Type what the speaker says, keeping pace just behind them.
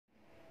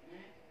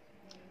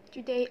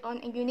Today on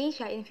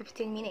Indonesia in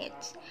 15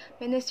 minutes,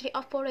 Ministry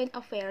of Foreign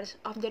Affairs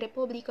of the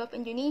Republic of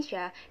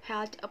Indonesia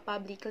held a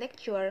public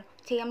lecture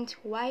themed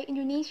Why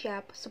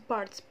Indonesia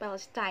Supports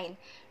Palestine.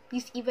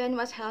 This event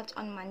was held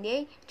on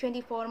Monday,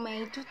 24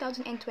 May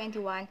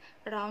 2021,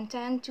 around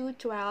 10 to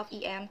 12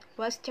 am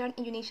Western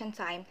Indonesian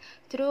time,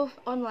 through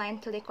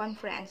online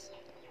teleconference.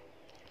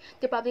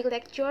 The public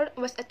lecture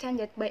was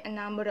attended by a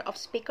number of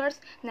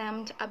speakers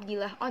named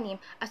Abdillah Onim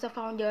as a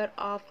founder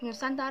of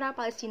Nusantara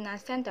Palestina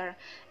Center,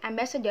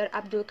 Ambassador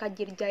Abdul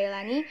Qadir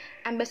Jailani,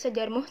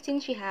 Ambassador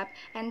Muhsin Shihab,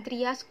 and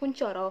Trias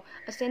Kuncoro,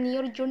 a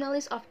senior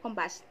journalist of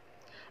Kompas.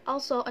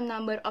 Also, a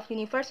number of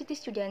university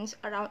students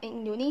around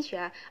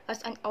Indonesia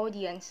as an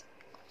audience.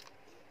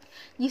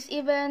 This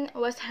event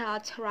was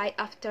held right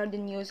after the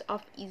news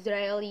of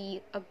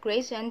Israeli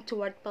aggression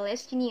toward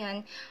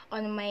Palestinians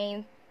on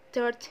May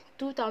 3rd,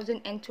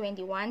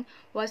 2021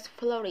 was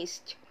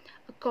flourished.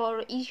 A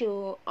core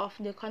issue of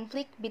the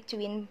conflict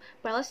between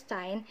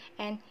Palestine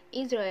and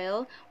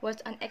Israel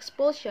was an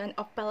expulsion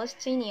of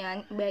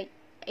Palestinians by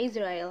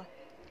Israel.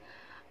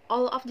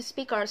 All of the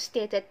speakers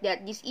stated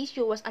that this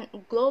issue was a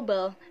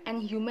global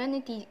and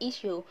humanity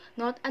issue,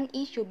 not an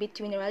issue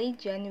between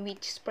religion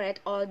which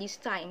spread all these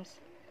times.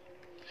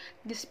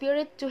 The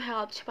spirit to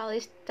help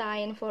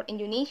Palestine for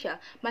Indonesia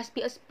must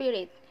be a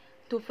spirit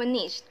to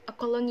finish a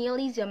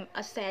colonialism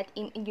as set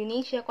in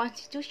Indonesia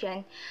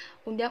Constitution,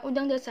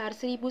 Undang-Undang Dasar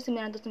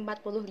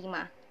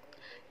 1945.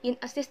 In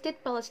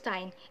assisted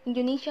Palestine,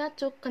 Indonesia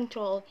took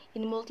control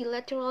in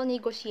multilateral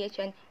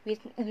negotiation with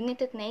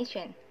United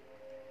Nations.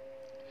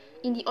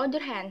 On the other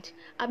hand,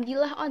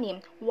 Abdillah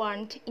Onim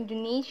warned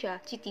Indonesia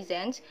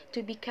citizens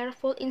to be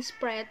careful in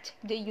spread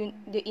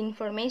the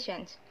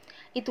information.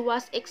 It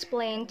was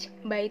explained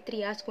by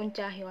Trias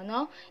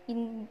Kuncoro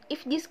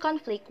if this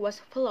conflict was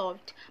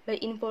followed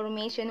by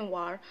information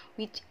war,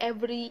 which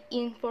every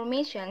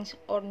information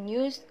or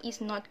news is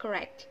not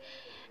correct,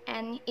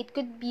 and it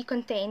could be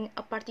contain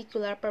a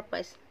particular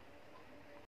purpose.